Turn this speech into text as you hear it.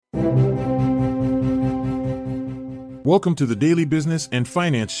Welcome to the Daily Business and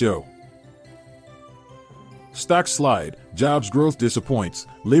Finance Show. Stocks slide, jobs growth disappoints,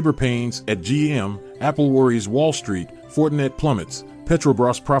 labor pains at GM, Apple worries Wall Street, Fortinet plummets,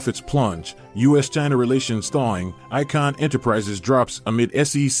 Petrobras profits plunge, U.S.-China relations thawing, Icahn Enterprises drops amid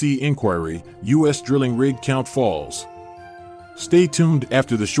SEC inquiry, U.S. drilling rig count falls. Stay tuned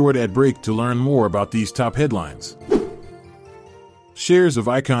after the short ad break to learn more about these top headlines. Shares of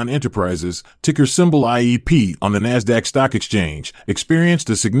Icahn Enterprises, ticker symbol IEP on the Nasdaq Stock Exchange, experienced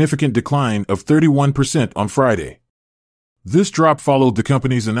a significant decline of 31% on Friday. This drop followed the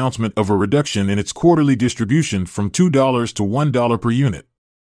company's announcement of a reduction in its quarterly distribution from $2 to $1 per unit.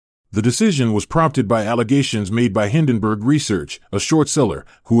 The decision was prompted by allegations made by Hindenburg Research, a short seller,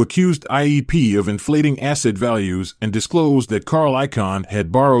 who accused IEP of inflating asset values and disclosed that Carl Icahn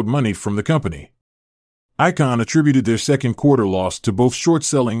had borrowed money from the company. Icahn attributed their second quarter loss to both short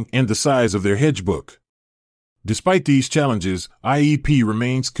selling and the size of their hedge book. Despite these challenges, IEP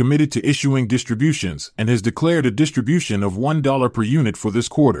remains committed to issuing distributions and has declared a distribution of $1 per unit for this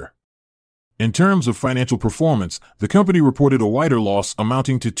quarter. In terms of financial performance, the company reported a wider loss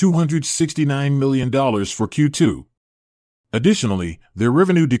amounting to $269 million for Q2. Additionally, their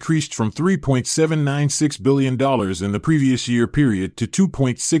revenue decreased from $3.796 billion in the previous year period to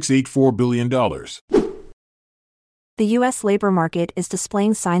 $2.684 billion. The U.S. labor market is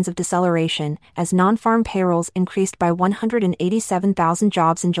displaying signs of deceleration as non-farm payrolls increased by 187,000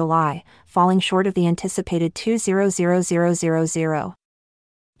 jobs in July, falling short of the anticipated 200,000.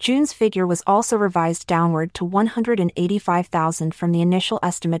 June's figure was also revised downward to 185,000 from the initial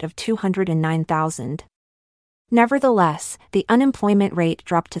estimate of 209,000. Nevertheless, the unemployment rate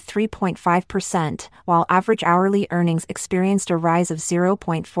dropped to 3.5%, while average hourly earnings experienced a rise of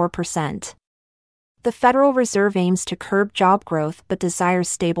 0.4%. The Federal Reserve aims to curb job growth but desires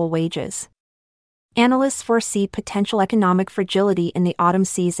stable wages. Analysts foresee potential economic fragility in the autumn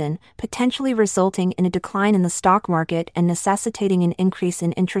season, potentially resulting in a decline in the stock market and necessitating an increase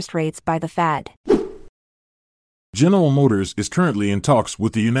in interest rates by the Fed. General Motors is currently in talks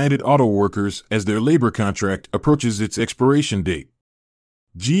with the United Auto Workers as their labor contract approaches its expiration date.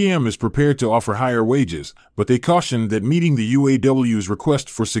 GM is prepared to offer higher wages, but they caution that meeting the UAW's request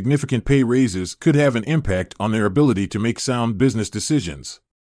for significant pay raises could have an impact on their ability to make sound business decisions.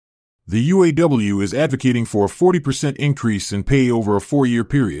 The UAW is advocating for a 40% increase in pay over a 4-year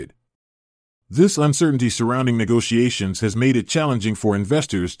period. This uncertainty surrounding negotiations has made it challenging for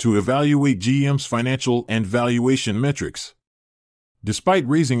investors to evaluate GM's financial and valuation metrics. Despite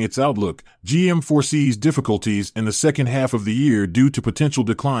raising its outlook, GM foresees difficulties in the second half of the year due to potential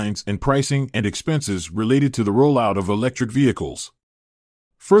declines in pricing and expenses related to the rollout of electric vehicles.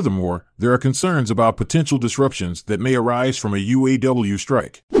 Furthermore, there are concerns about potential disruptions that may arise from a UAW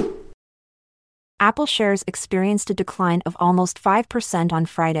strike. Apple shares experienced a decline of almost 5% on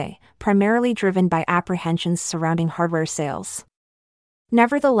Friday, primarily driven by apprehensions surrounding hardware sales.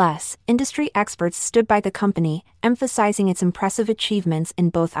 Nevertheless, industry experts stood by the company, emphasizing its impressive achievements in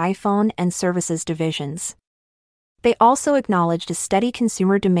both iPhone and services divisions. They also acknowledged a steady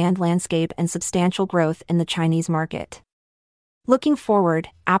consumer demand landscape and substantial growth in the Chinese market. Looking forward,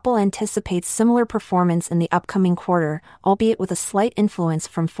 Apple anticipates similar performance in the upcoming quarter, albeit with a slight influence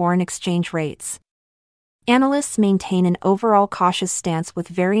from foreign exchange rates. Analysts maintain an overall cautious stance with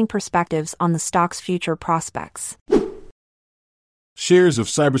varying perspectives on the stock's future prospects. Shares of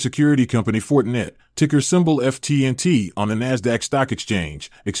cybersecurity company Fortinet, ticker symbol FTNT on the Nasdaq Stock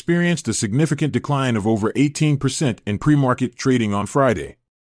Exchange, experienced a significant decline of over 18% in pre-market trading on Friday.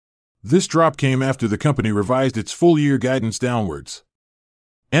 This drop came after the company revised its full-year guidance downwards.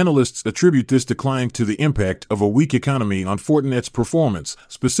 Analysts attribute this decline to the impact of a weak economy on Fortinet's performance,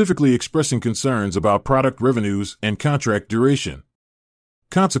 specifically expressing concerns about product revenues and contract duration.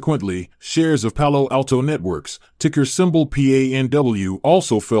 Consequently, shares of Palo Alto Networks, ticker symbol PANW,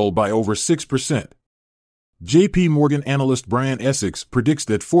 also fell by over 6%. J.P. Morgan analyst Brian Essex predicts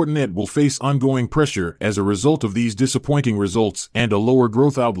that Fortinet will face ongoing pressure as a result of these disappointing results and a lower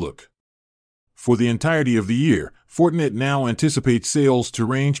growth outlook. For the entirety of the year, Fortinet now anticipates sales to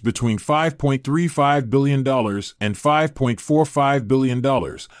range between $5.35 billion and $5.45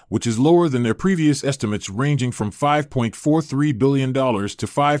 billion, which is lower than their previous estimates ranging from $5.43 billion to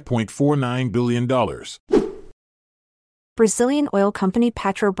 $5.49 billion. Brazilian oil company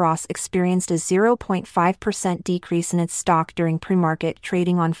Petrobras experienced a 0.5% decrease in its stock during pre-market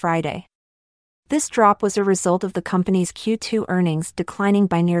trading on Friday. This drop was a result of the company's Q2 earnings declining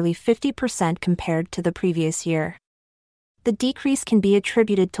by nearly 50% compared to the previous year. The decrease can be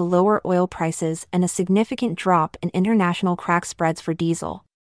attributed to lower oil prices and a significant drop in international crack spreads for diesel.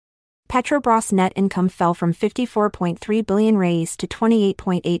 Petrobras net income fell from 54.3 billion reais to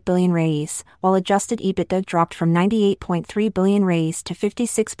 28.8 billion reais, while adjusted EBITDA dropped from 98.3 billion reais to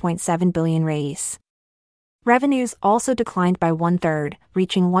 56.7 billion reais. Revenues also declined by one-third,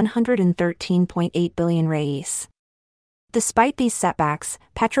 reaching 113.8 billion reais. Despite these setbacks,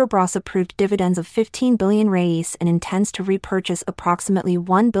 Petrobras approved dividends of 15 billion reais and intends to repurchase approximately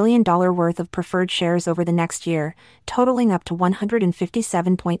 $1 billion worth of preferred shares over the next year, totaling up to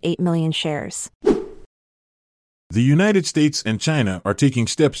 157.8 million shares. The United States and China are taking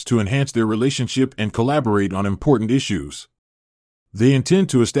steps to enhance their relationship and collaborate on important issues. They intend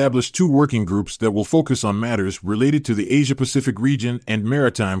to establish 2 working groups that will focus on matters related to the Asia-Pacific region and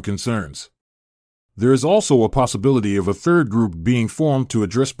maritime concerns. There is also a possibility of a 3rd group being formed to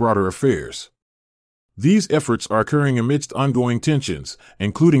address broader affairs. These efforts are occurring amidst ongoing tensions,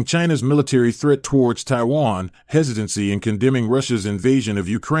 including China's military threat towards Taiwan, hesitancy in condemning Russia's invasion of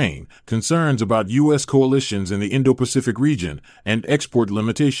Ukraine, concerns about U.S. coalitions in the Indo-Pacific region, and export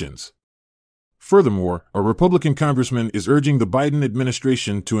limitations. Furthermore, a Republican congressman is urging the Biden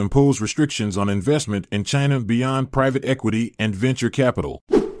administration to impose restrictions on investment in China beyond private equity and venture capital.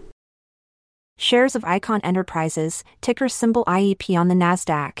 Shares of Icahn Enterprises, ticker symbol IEP on the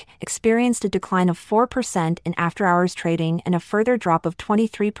Nasdaq, experienced a decline of 4% in after-hours trading and a further drop of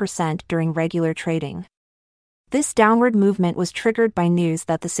 23% during regular trading. This downward movement was triggered by news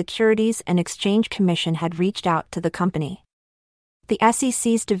that the Securities and Exchange Commission had reached out to the company. The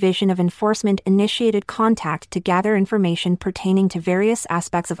SEC's Division of Enforcement initiated contact to gather information pertaining to various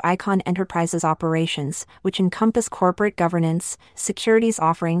aspects of Icahn Enterprises' operations, which encompass corporate governance, securities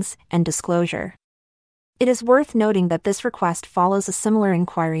offerings, and disclosure. It is worth noting that this request follows a similar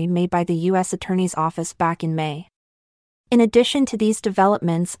inquiry made by the U.S. Attorney's Office back in May. In addition to these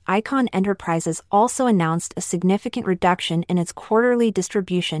developments, Icahn Enterprises also announced a significant reduction in its quarterly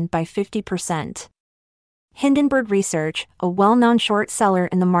distribution by 50%. Hindenburg Research, a well-known short seller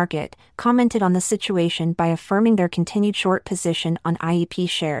in the market, commented on the situation by affirming their continued short position on IEP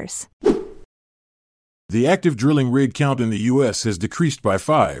shares. The active drilling rig count in the U.S. has decreased by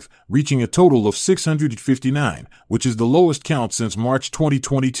 5, reaching a total of 659, which is the lowest count since March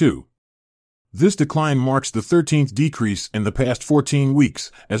 2022. This decline marks the 13th decrease in the past 14 weeks,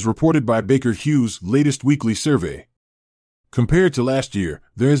 as reported by Baker Hughes' latest weekly survey. Compared to last year,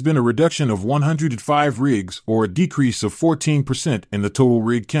 there has been a reduction of 105 rigs, or a decrease of 14% in the total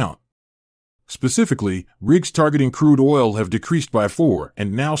rig count. Specifically, rigs targeting crude oil have decreased by 4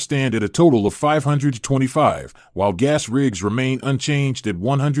 and now stand at a total of 525, while gas rigs remain unchanged at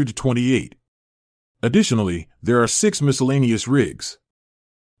 128. Additionally, there are 6 miscellaneous rigs.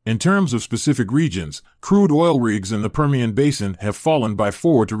 In terms of specific regions, crude oil rigs in the Permian Basin have fallen by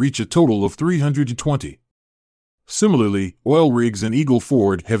 4 to reach a total of 320. Similarly, oil rigs in Eagle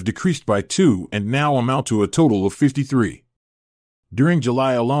Ford have decreased by 2 and now amount to a total of 53. During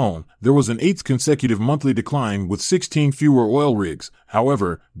July alone, there was an 8th consecutive monthly decline with 16 fewer oil rigs.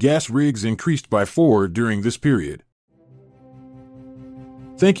 However, gas rigs increased by 4 during this period.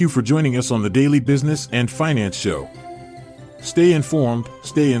 Thank you for joining us on the Daily Business and Finance Show. Stay informed,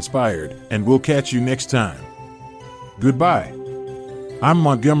 stay inspired, and we'll catch you next time. Goodbye. I'm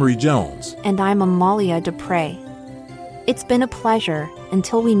Montgomery Jones. And I'm Amalia Dupre. It's been a pleasure,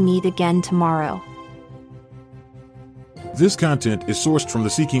 until we meet again tomorrow. This content is sourced from the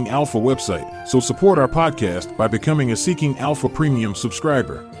Seeking Alpha website, so support our podcast by becoming a Seeking Alpha Premium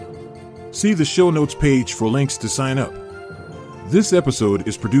subscriber. See the show notes page for links to sign up. This episode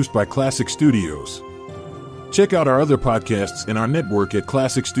is produced by Classic Studios. Check out our other podcasts in our network at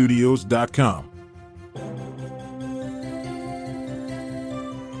classicstudios.com.